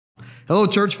Hello,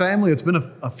 church family. It's been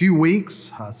a few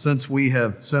weeks since we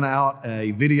have sent out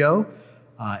a video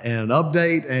and an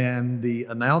update and the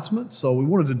announcement. So we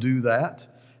wanted to do that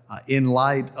in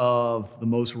light of the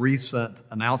most recent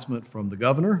announcement from the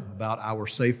governor about our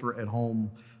safer at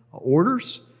home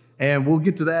orders. And we'll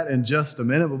get to that in just a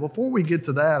minute. But before we get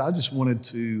to that, I just wanted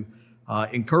to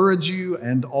encourage you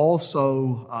and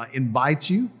also invite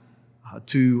you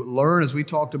to learn, as we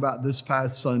talked about this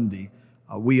past Sunday.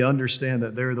 We understand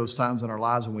that there are those times in our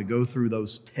lives when we go through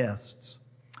those tests.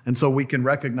 And so we can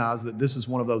recognize that this is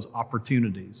one of those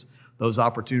opportunities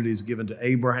given to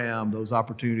Abraham, those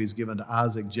opportunities given to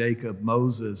Isaac, Jacob,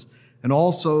 Moses, and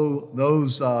also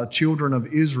those children of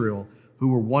Israel who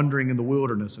were wandering in the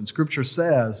wilderness. And Scripture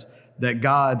says that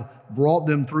God brought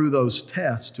them through those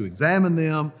tests to examine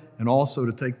them and also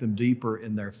to take them deeper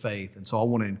in their faith. And so I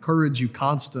want to encourage you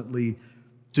constantly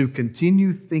to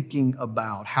continue thinking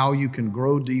about how you can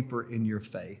grow deeper in your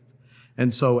faith.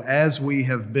 And so as we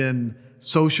have been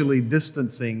socially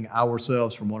distancing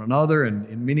ourselves from one another and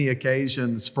in many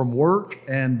occasions from work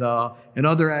and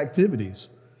other activities,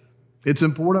 it's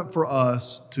important for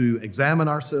us to examine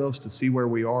ourselves to see where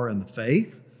we are in the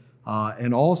faith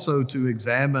and also to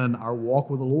examine our walk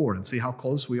with the Lord and see how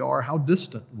close we are, how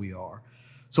distant we are.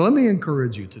 So let me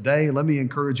encourage you today, let me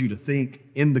encourage you to think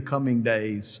in the coming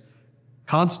days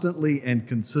constantly and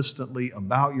consistently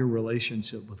about your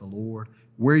relationship with the Lord,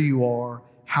 where you are,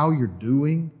 how you're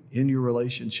doing in your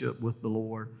relationship with the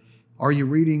Lord. Are you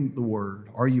reading the Word?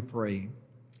 Are you praying?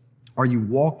 Are you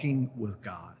walking with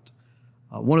God?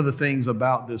 One of the things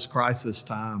about this crisis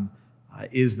time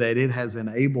is that it has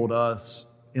enabled us,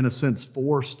 in a sense,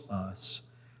 forced us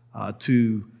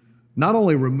to not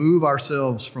only remove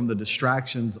ourselves from the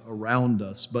distractions around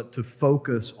us, but to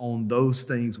focus on those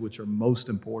things which are most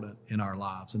important in our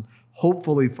lives. And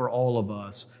hopefully for all of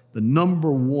us, the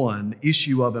number one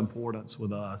issue of importance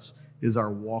with us is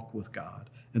our walk with God.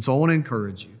 And so I want to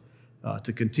encourage you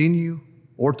to continue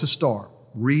or to start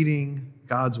reading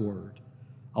God's Word.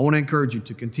 I want to encourage you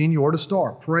to continue or to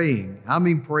start praying. I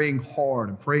mean praying hard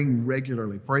and praying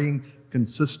regularly, praying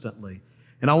consistently.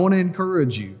 And I want to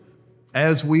encourage you,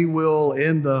 as we will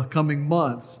in the coming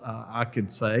months, I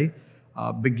could say,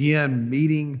 begin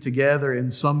meeting together in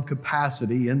some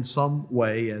capacity, in some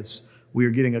way, as we are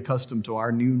getting accustomed to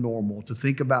our new normal, to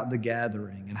think about the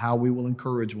gathering and how we will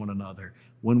encourage one another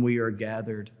when we are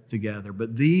gathered together.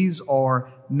 But these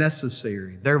are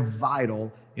necessary. They're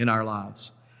vital in our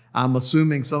lives. I'm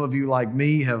assuming some of you, like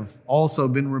me, have also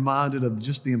been reminded of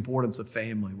just the importance of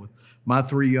family. With my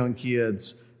 3 young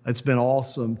kids, it's been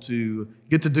awesome to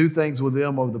get to do things with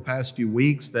them over the past few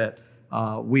weeks that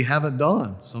we haven't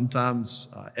done,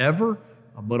 sometimes ever,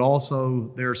 but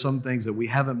also there are some things that we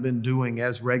haven't been doing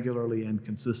as regularly and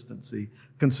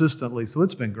consistently. So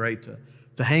it's been great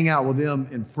to hang out with them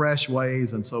in fresh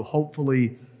ways. And so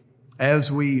hopefully,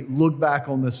 as we look back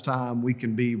on this time, we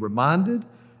can be reminded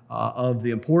of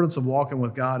the importance of walking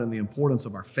with God and the importance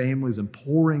of our families and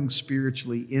pouring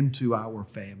spiritually into our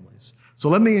families. So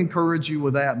let me encourage you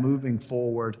with that moving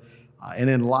forward. And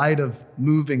in light of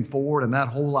moving forward and that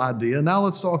whole idea, now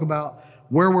let's talk about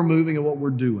where we're moving and what we're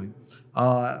doing.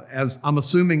 As I'm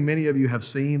assuming many of you have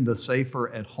seen the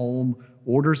safer at home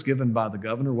orders given by the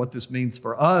governor, what this means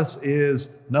for us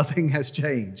is nothing has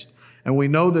changed. And we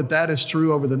know that that is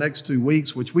true over the next 2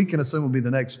 weeks, which we can assume will be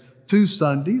the next 2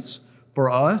 Sundays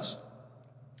for us.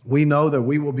 We know that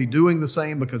we will be doing the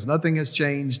same because nothing has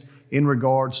changed in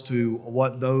regards to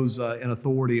what those in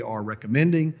authority are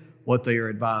recommending, what they are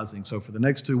advising. So for the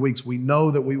next 2 weeks, we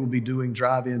know that we will be doing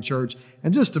drive-in church.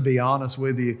 And just to be honest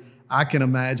with you, I can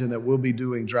imagine that we'll be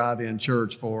doing drive-in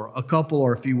church for a couple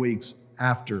or a few weeks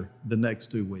after the next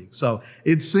 2 weeks. So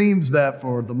it seems that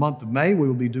for the month of May, we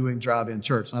will be doing drive-in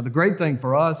church. Now, the great thing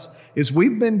for us is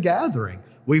we've been gathering.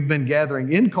 We've been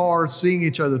gathering in cars, seeing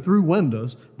each other through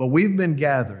windows, but we've been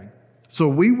gathering. So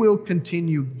we will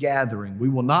continue gathering. We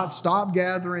will not stop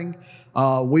gathering.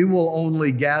 We will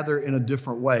only gather in a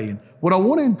different way. And what I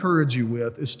want to encourage you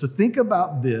with is to think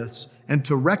about this and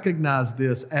to recognize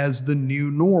this as the new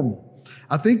normal.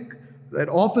 I think that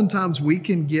oftentimes we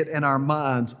can get in our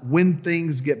minds when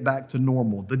things get back to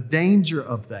normal. The danger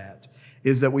of that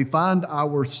is that we find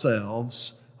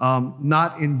ourselves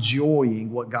not enjoying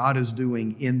what God is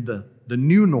doing in the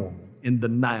new normal, in the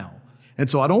now. And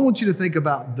so I don't want you to think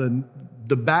about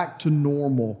the back to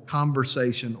normal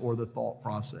conversation or the thought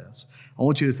process. I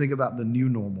want you to think about the new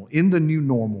normal. In the new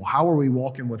normal, how are we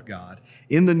walking with God?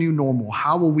 In the new normal,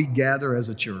 how will we gather as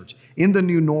a church? In the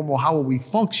new normal, how will we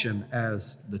function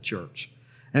as the church?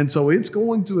 And so it's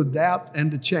going to adapt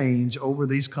and to change over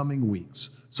these coming weeks.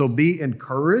 So be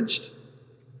encouraged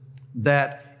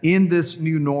that in this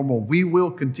new normal, we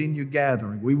will continue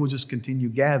gathering. We will just continue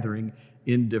gathering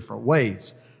in different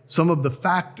ways. Some of the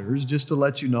factors, just to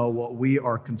let you know what we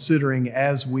are considering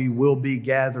as we will be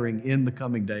gathering in the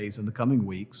coming days and the coming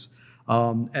weeks,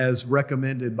 as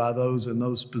recommended by those in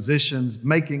those positions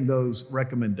making those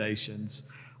recommendations,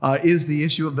 is the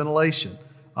issue of ventilation.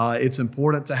 It's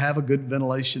important to have a good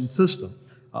ventilation system.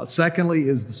 Secondly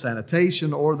is the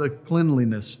sanitation or the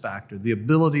cleanliness factor, the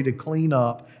ability to clean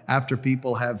up after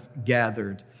people have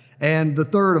gathered. And the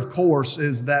third, of course,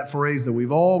 is that phrase that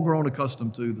we've all grown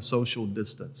accustomed to, the social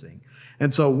distancing.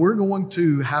 And so we're going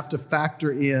to have to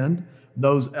factor in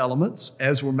those elements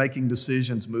as we're making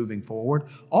decisions moving forward.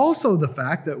 Also, the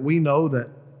fact that we know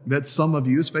that some of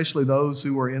you, especially those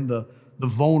who are in the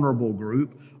vulnerable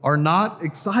group, are not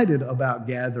excited about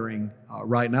gathering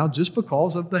right now just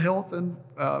because of the health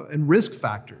and risk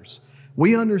factors.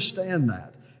 We understand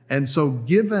that. And so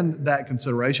given that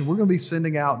consideration, we're going to be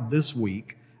sending out this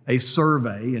week a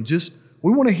survey, and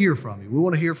we want to hear from you. We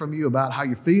want to hear from you about how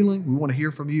you're feeling. We want to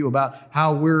hear from you about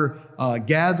how we're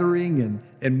gathering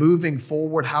and moving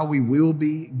forward, how we will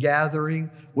be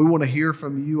gathering. We want to hear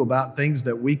from you about things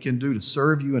that we can do to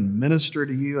serve you and minister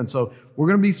to you. And so we're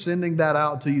going to be sending that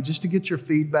out to you just to get your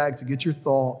feedback, to get your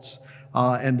thoughts,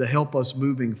 and to help us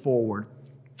moving forward,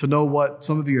 to know what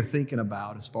some of you are thinking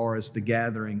about as far as the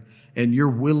gathering and your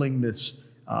willingness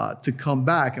to come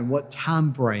back, and what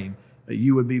time frame that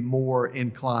you would be more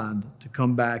inclined to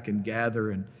come back and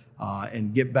gather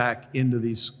and get back into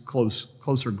these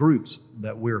closer groups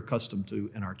that we're accustomed to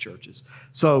in our churches.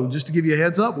 So just to give you a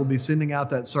heads up, we'll be sending out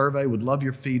that survey. Would love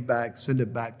your feedback. Send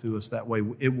it back to us. That way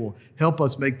it will help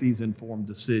us make these informed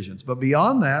decisions. But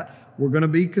beyond that, we're going to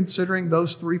be considering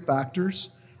those three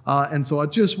factors. And so I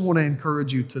just want to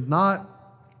encourage you to not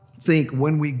think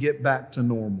when we get back to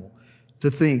normal, to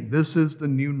think this is the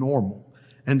new normal.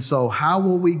 And so how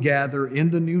will we gather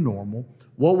in the new normal?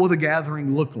 What will the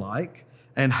gathering look like?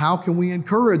 And how can we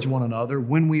encourage one another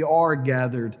when we are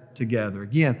gathered together?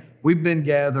 Again, we've been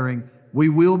gathering. We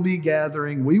will be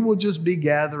gathering. We will just be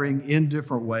gathering in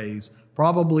different ways,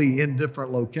 probably in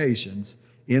different locations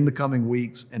in the coming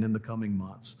weeks and in the coming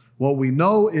months. What we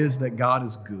know is that God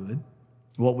is good.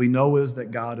 What we know is that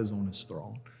God is on his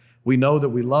throne. We know that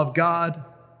we love God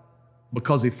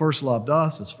because he first loved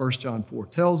us, as 1 John 4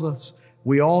 tells us.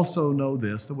 We also know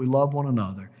this, that we love one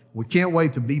another. We can't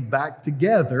wait to be back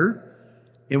together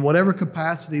in whatever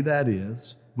capacity that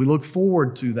is. We look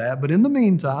forward to that. But in the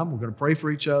meantime, we're going to pray for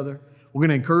each other. We're going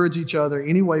to encourage each other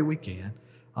any way we can.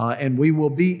 And we will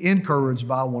be encouraged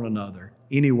by one another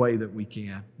any way that we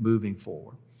can moving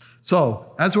forward.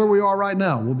 So that's where we are right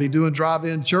now. We'll be doing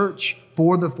drive-in church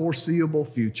for the foreseeable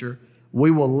future. We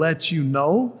will let you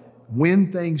know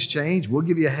when things change. We'll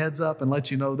give you a heads up and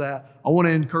let you know that. I want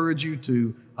to encourage you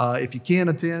to, if you can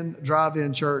attend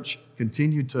drive-in church,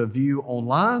 continue to view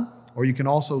online, or you can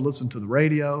also listen to the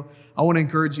radio. I want to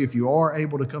encourage you, if you are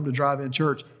able to come to drive-in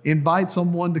church, invite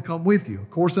someone to come with you. Of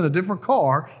course, in a different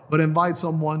car, but invite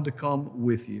someone to come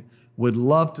with you. Would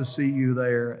love to see you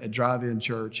there at drive-in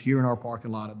church here in our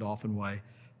parking lot at Dolphin Way.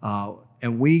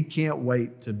 And we can't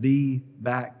wait to be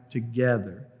back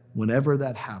together whenever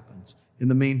that happens. In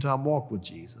the meantime, walk with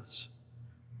Jesus.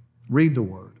 Read the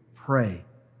Word. Pray.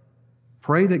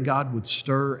 Pray that God would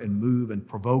stir and move and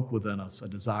provoke within us a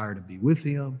desire to be with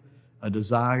him, a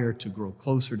desire to grow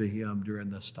closer to him during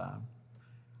this time.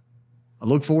 I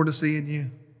look forward to seeing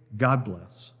you. God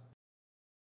bless.